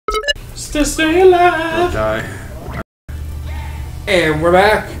Stay alive. Don't die. And we're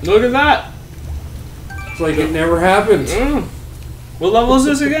back. Look at that. It's like it never happened. What level is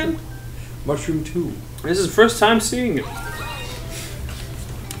this again? Mushroom 2. This is the first time seeing it.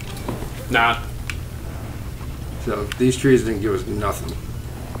 Nah. So these trees didn't give us nothing.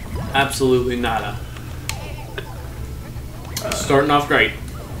 Absolutely nada. Starting off great.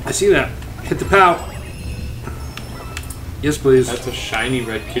 I see that. Hit the POW. Yes, please. That's a shiny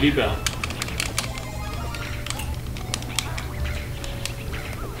red kitty bell.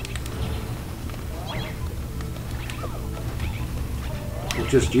 We'll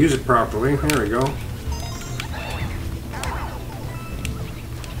just use it properly. There we go.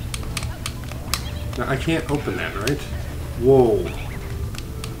 Now, I can't open that, right? Whoa.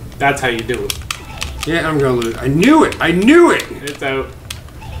 That's how you do it. Yeah, I'm gonna lose. I knew it! I knew it! It's out.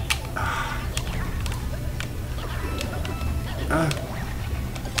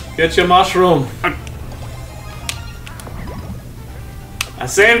 Get your mushroom. I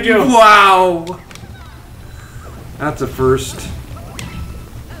saved you. Wow! That's a first.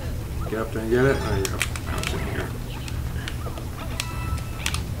 Get up there and get it. There you go. Now it's in here.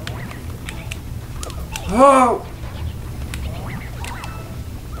 Oh!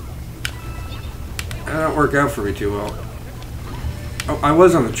 That don't work out for me too well. Oh, I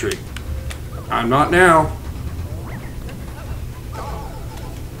was on the tree. I'm not now.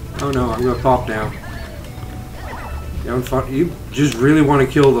 Oh no, I'm gonna pop down. You just really want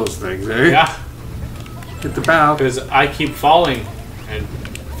to kill those things, eh? Yeah. Hit the bow. Because I keep falling and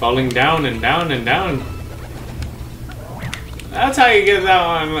falling down and down and down. That's how you get that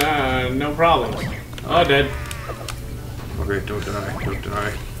one. No problem. Oh, dead. Okay, don't die. Don't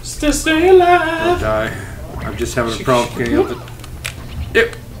die. Stay alive. Don't die. I'm just having a problem getting up the...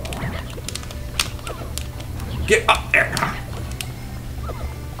 Yep. Get up there.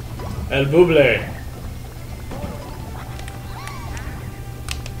 El Buble.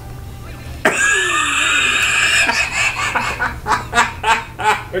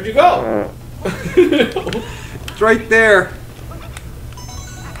 Where'd you go? It's right there.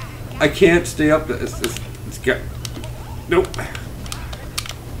 I can't stay up there. It's got... Nope.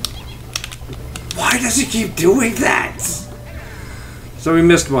 Why does he keep doing that? So we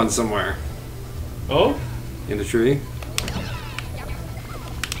missed one somewhere. Oh? In the tree.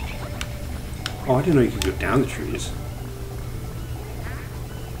 Oh, I didn't know you could go down the trees.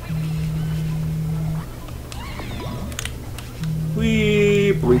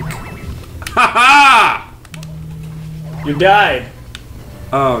 Wee boink. Ha ha! You died.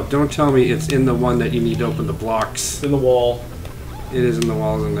 Oh, don't tell me it's in the one that you need to open the blocks. It's in the wall. It is in the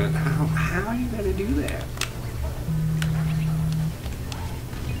walls, isn't it? How are you gonna do that?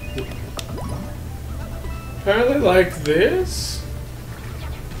 Apparently like this?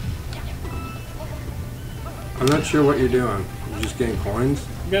 I'm not sure what you're doing. You're just getting coins?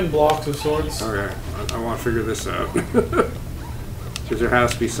 I'm getting blocks of sorts. Okay, I want to figure this out. Because there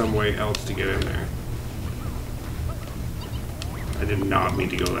has to be some way else to get in there. I did not mean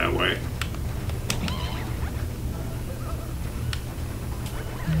to go that way.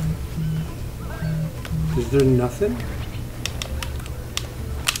 Is there nothing?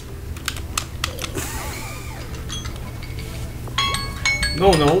 No,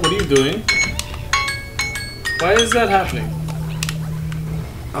 what are you doing? Why is that happening?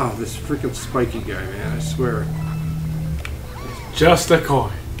 Oh, this freaking Spiky guy, man, I swear. Just a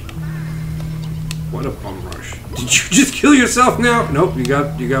coin. What a bum rush. Did you just kill yourself now? Nope, you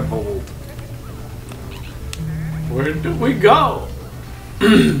got bubbled. Where did we go?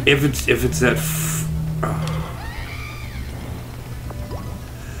 If it's that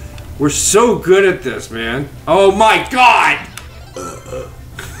We're so good at this, man. Oh my god!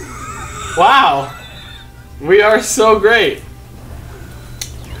 Wow. We are so great.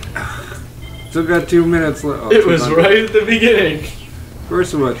 Still got 2 minutes left. Oh, it was right at the beginning. Of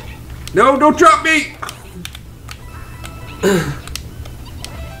course it was. No, don't drop me!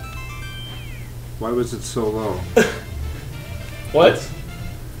 Why was it so low? What?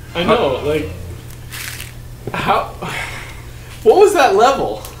 I know, like... How... What was that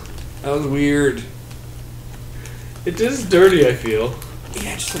level? That was weird. It is dirty, I feel.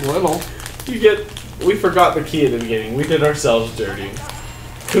 Yeah, just a little. We forgot the key at the beginning. We did ourselves dirty.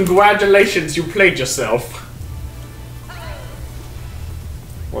 Congratulations, you played yourself.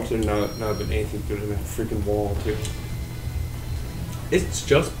 Why there not been anything good in that freaking wall, too? It's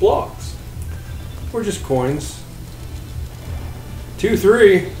just blocks. Or just coins. 2,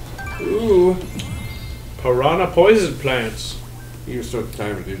 3. Ooh. Piranha poison plants. You didn't start the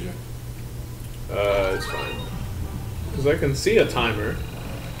timer, did you? It's fine. Because I can see a timer.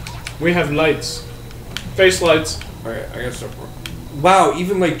 We have lights. Face lights. Alright, I gotta stop. Wow,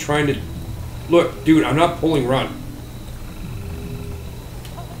 even like trying to... Look, dude, I'm not pulling run.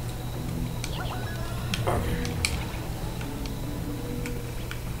 Okay.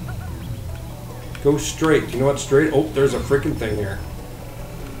 Go straight. Do you know what straight? Oh, there's a freaking thing here.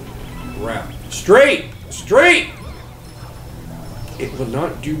 Wrap. Straight! Straight! It will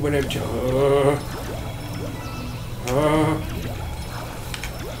not do when I'm...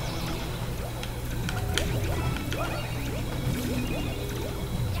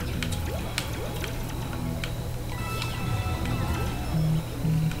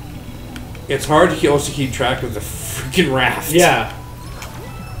 It's hard to also keep track of the freaking raft. Yeah.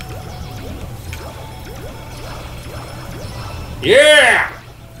 Yeah!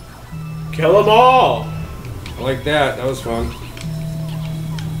 Kill them all. I like that. That was fun.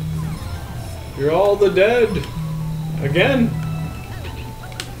 You're all the dead. Again.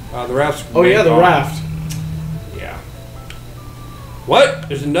 The raft's... Oh yeah, the raft. Yeah. What?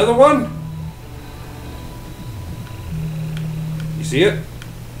 There's another one? You see it?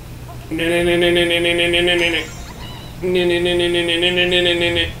 Okay,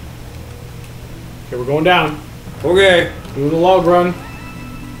 we're going down. Okay. Do the log run.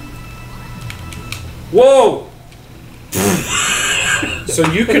 Whoa! So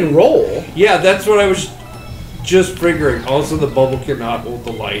you can roll. Yeah, that's what I was just figuring. Also, the bubble cannot hold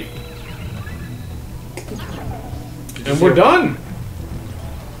the light. And we're done.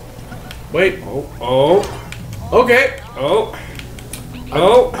 Wait. Oh. Oh. Okay. Oh.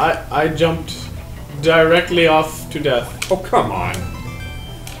 Oh. I jumped directly off to death. Oh, come on.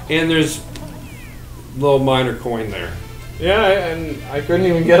 And there's a little minor coin there. Yeah, and I couldn't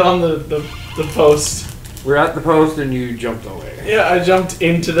even get on the post. We're at the post and you jumped away. Yeah, I jumped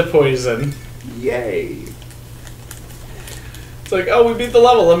into the poison. Yay. It's like, oh, we beat the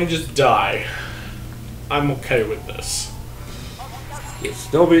level, let me just die. I'm okay with this. You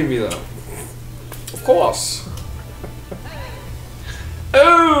still beat me, though. Of course.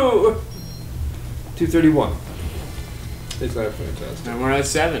 Oh! 231. Is that fantastic? And we're at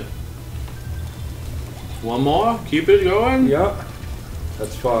 7. One more? Keep it going? Yeah.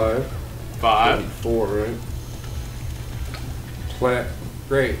 That's 5. 5. 4, right? Plant.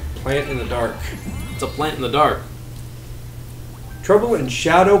 Great. Plant in the dark. It's a plant in the dark. Trouble in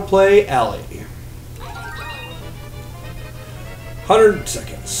Shadow Play Alley. 100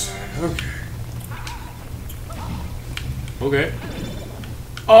 seconds. Okay. Okay.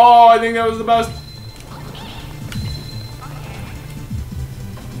 Oh, I think that was the best.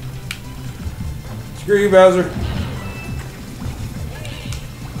 Screw you, Bowser.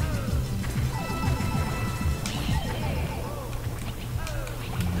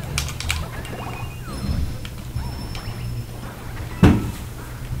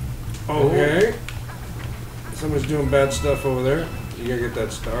 Okay. Someone's doing bad stuff over there. You gotta get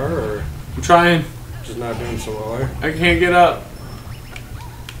that star, or I'm trying. just not doing so well there? I can't get up.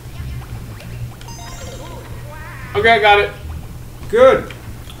 Okay, I got it. Good.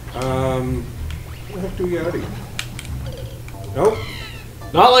 What the heck do we got here? Nope.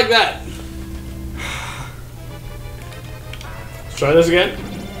 Not like that. Let's try this again.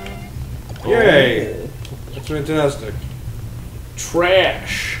 Yay. Oh. That's fantastic.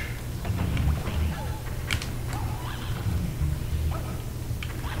 Trash.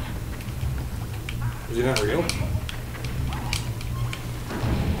 Is he not real?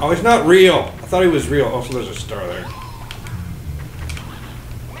 Oh, he's not real. I thought he was real. Oh, so there's a star there.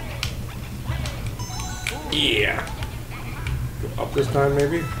 Yeah. Go up this time,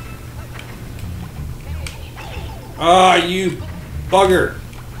 maybe? Ah, you bugger.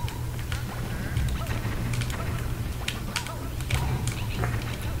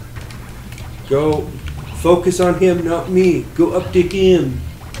 Go. Focus on him, not me. Go up to him.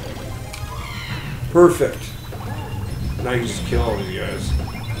 Perfect. Now you just kill all these guys.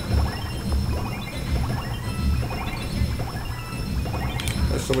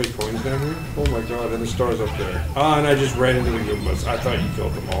 There's so many coins down here. Oh my god, and the star's up there. Ah, and I just ran into the Goombas. I thought you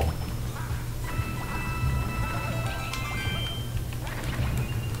killed them all.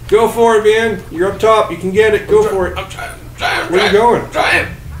 Go for it, man. You're up top. You can get it. Go for it. I'm trying. Where are you going?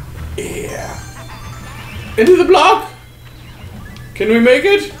 Trying. Yeah. Into the block? Can we make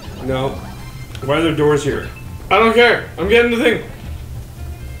it? No. Why are there doors here? I don't care. I'm getting the thing.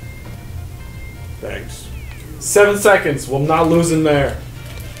 Thanks. 7 seconds. Well, I'm not losing there.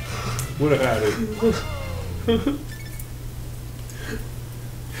 Would have had it.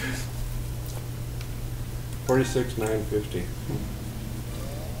 46,950.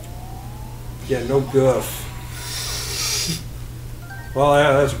 Yeah, no guff. Well,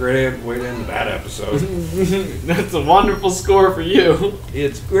 yeah, that's a great way to end that episode. That's a wonderful score for you.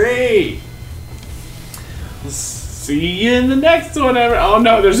 It's great. See you in the next one. Oh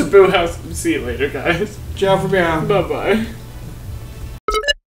no, there's a boo house. See you later, guys. Ciao for now. Bye bye.